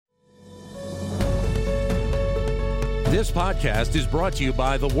This podcast is brought to you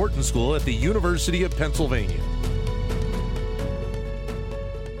by the Wharton School at the University of Pennsylvania.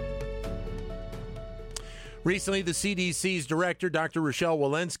 Recently, the CDC's director, Dr. Rochelle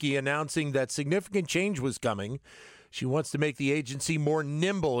Walensky, announcing that significant change was coming. She wants to make the agency more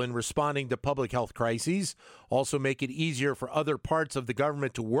nimble in responding to public health crises, also make it easier for other parts of the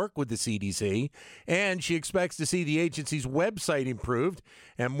government to work with the CDC, and she expects to see the agency's website improved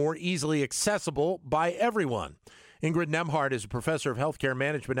and more easily accessible by everyone. Ingrid Nembhard is a professor of healthcare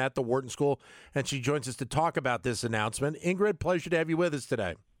management at the Wharton School, and she joins us to talk about this announcement. Ingrid, pleasure to have you with us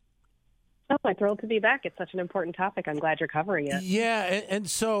today. Oh, I'm thrilled to be back. It's such an important topic. I'm glad you're covering it. Yeah, and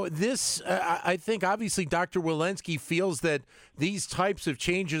so this, I think, obviously, Dr. Walensky feels that these types of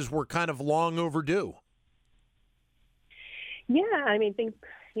changes were kind of long overdue. Yeah, I mean,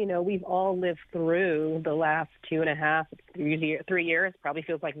 we've all lived through the last 2.5, 3 years. Probably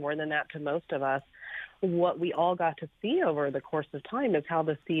feels like more than that to most of us. What we all got to see over the course of time is how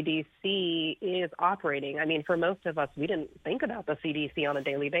the CDC is operating. I mean, for most of us, we didn't think about the CDC on a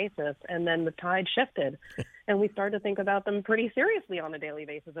daily basis, and then the tide shifted, and we started to think about them pretty seriously on a daily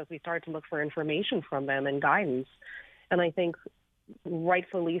basis as we started to look for information from them and guidance. And I think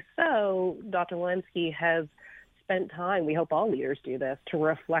rightfully so, Dr. Walensky has spent time, we hope all leaders do this, to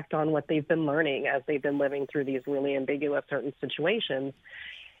reflect on what they've been learning as they've been living through these really ambiguous certain situations.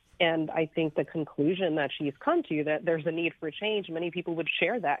 And I think the conclusion that she's come to, that there's a need for change, many people would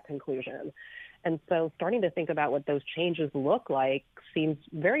share that conclusion. And so starting to think about what those changes look like seems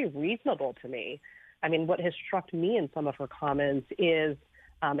very reasonable to me. I mean, what has struck me in some of her comments is,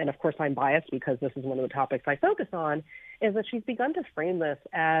 and of course I'm biased because this is one of the topics I focus on, is that she's begun to frame this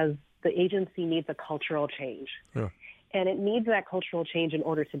as the agency needs a cultural change. Yeah. And it needs that cultural change in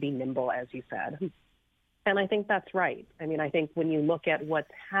order to be nimble, as you said. And I think that's right. I mean, I think when you look at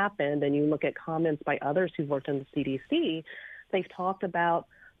what's happened and you look at comments by others who've worked in the CDC, they've talked about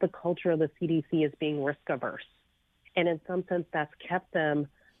the culture of the CDC as being risk averse. And in some sense, that's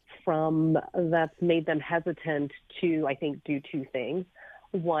made them hesitant to, I think, do two things.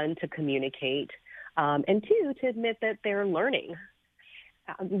 One, to communicate, and two, to admit that they're learning.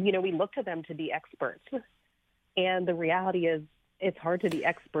 We look to them to be experts. And the reality is, it's hard to be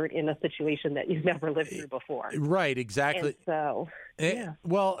expert in a situation that you've never lived through before. Right, exactly. And so, yeah.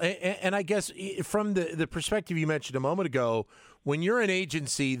 Well, and I guess from the perspective you mentioned a moment ago, when you're an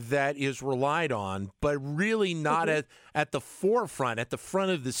agency that is relied on, but really not at the forefront, at the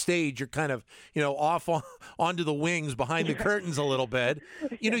front of the stage, you're kind of, off onto the wings behind the curtains a little bit.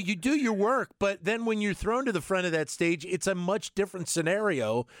 You do your work, but then when you're thrown to the front of that stage, it's a much different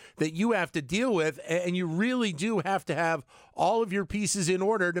scenario that you have to deal with, and you really do have to have all of your pieces in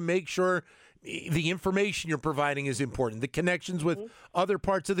order to make sure the information you're providing is important. The connections with other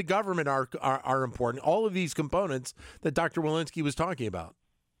parts of the government are important. All of these components that Dr. Walensky was talking about.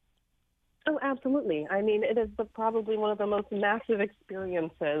 Oh, absolutely. I mean, it is probably one of the most massive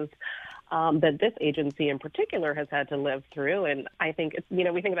experiences that this agency in particular has had to live through. And I think, we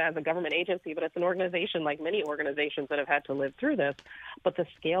think about it as a government agency, but it's an organization like many organizations that have had to live through this. But the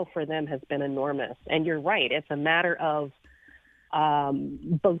scale for them has been enormous. And you're right. It's a matter of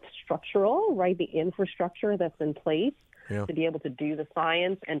both structural, right, the infrastructure that's in place to be able to do the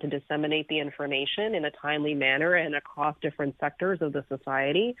science and to disseminate the information in a timely manner and across different sectors of the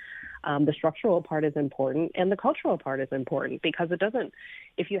society. The structural part is important, and the cultural part is important, because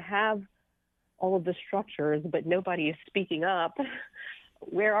if you have all of the structures but nobody is speaking up,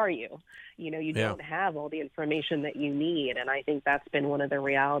 where are you? You don't have all the information that you need. And I think that's been one of the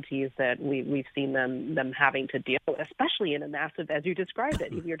realities that we've seen them having to deal with, especially in a massive, as you described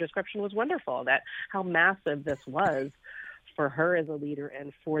it. Your description was wonderful, that how massive this was for her as a leader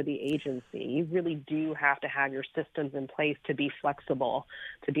and for the agency. You really do have to have your systems in place to be flexible,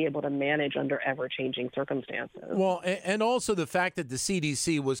 to be able to manage under ever-changing circumstances. Well, and also the fact that the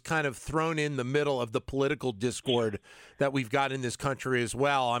CDC was kind of thrown in the middle of the political discord that we've got in this country as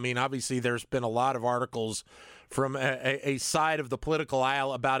well. I mean, obviously there's been a lot of articles from a side of the political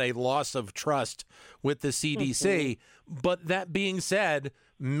aisle about a loss of trust with the CDC. But that being said,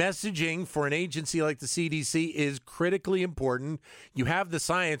 messaging for an agency like the CDC is critically important. You have the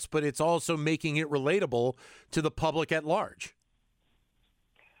science, but it's also making it relatable to the public at large.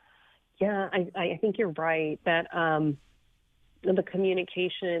 Yeah, I think you're right that the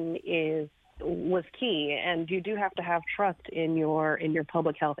communication was key, and you do have to have trust in your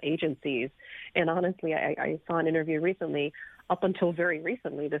public health agencies. And honestly, I saw an interview recently. up until very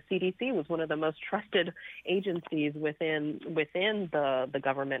recently, the CDC was one of the most trusted agencies within the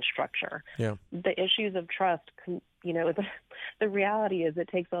government structure. Yeah. The issues of trust, the reality is it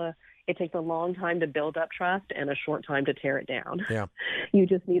takes a long time to build up trust and a short time to tear it down. Yeah. You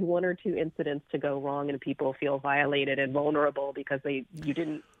just need one or two incidents to go wrong and people feel violated and vulnerable because you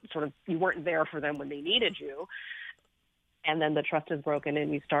weren't there for them when they needed you. And then the trust is broken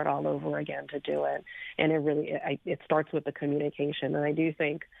and you start all over again to do it. And it starts with the communication. And I do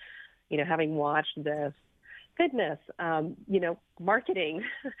think, having watched this, goodness, marketing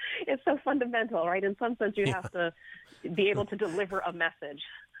is so fundamental, right? In some sense, you have to be able to deliver a message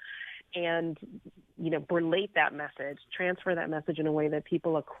and, relate that message, transfer that message in a way that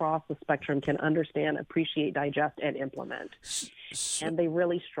people across the spectrum can understand, appreciate, digest, and implement. And they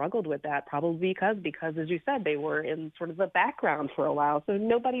really struggled with that, probably because, as you said, they were in sort of the background for a while. So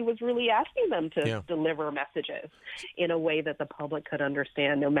nobody was really asking them to deliver messages in a way that the public could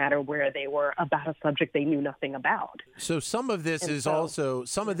understand, no matter where they were, about a subject they knew nothing about. So some of this is also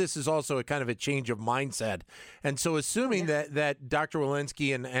a kind of a change of mindset. And so assuming that Dr.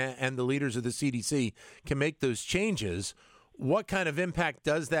 Walensky and the leaders of the CDC can make those changes, what kind of impact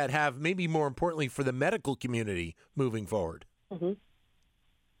does that have, maybe more importantly, for the medical community moving forward? Mm-hmm.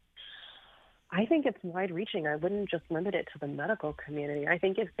 I think it's wide-reaching. I wouldn't just limit it to the medical community. I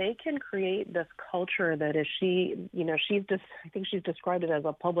think if they can create this culture that is I think she's described it as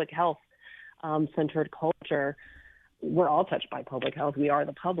a public health centered culture. We're all touched by public health. We are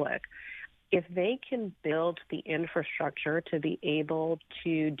the public. If they can build the infrastructure to be able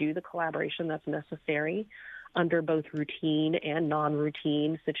to do the collaboration that's necessary under both routine and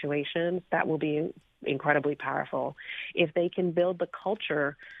non-routine situations, that will be incredibly powerful. If they can build the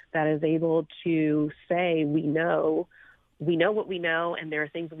culture that is able to say, we know what we know, and there are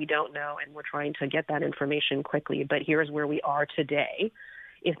things we don't know, and we're trying to get that information quickly, but here's where we are today.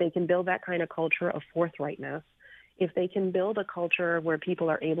 If they can build that kind of culture of forthrightness, if they can build a culture where people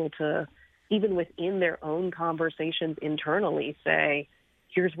are able to, even within their own conversations internally, say,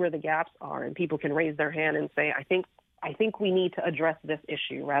 here's where the gaps are, and people can raise their hand and say, I think we need to address this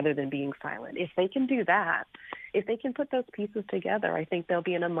issue rather than being silent. If they can do that, if they can put those pieces together, I think they'll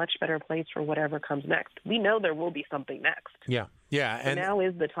be in a much better place for whatever comes next. We know there will be something next. Yeah. And now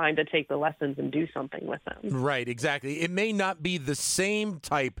is the time to take the lessons and do something with them. Right, exactly. It may not be the same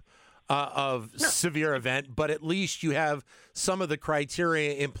type of severe event, but at least you have some of the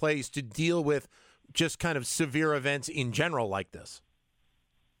criteria in place to deal with just kind of severe events in general like this.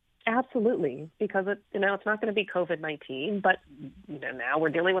 Absolutely, because it's not going to be COVID-19, but now we're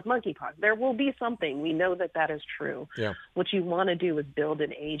dealing with monkeypox. There will be something. We know that is true. Yeah. What you want to do is build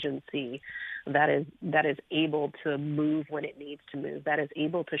an agency that is able to move when it needs to move, that is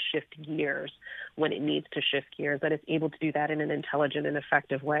able to shift gears when it needs to shift gears, that is able to do that in an intelligent and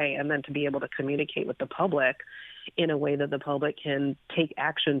effective way, and then to be able to communicate with the public in a way that the public can take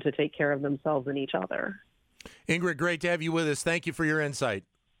action to take care of themselves and each other. Ingrid, great to have you with us. Thank you for your insight.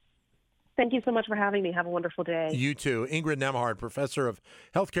 Thank you so much for having me. Have a wonderful day. You too. Ingrid Nembhard, professor of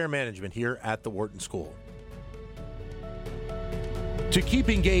healthcare management here at the Wharton School. To keep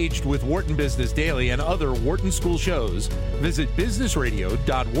engaged with Wharton Business Daily and other Wharton School shows, visit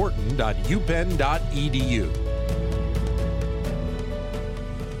businessradio.wharton.upenn.edu.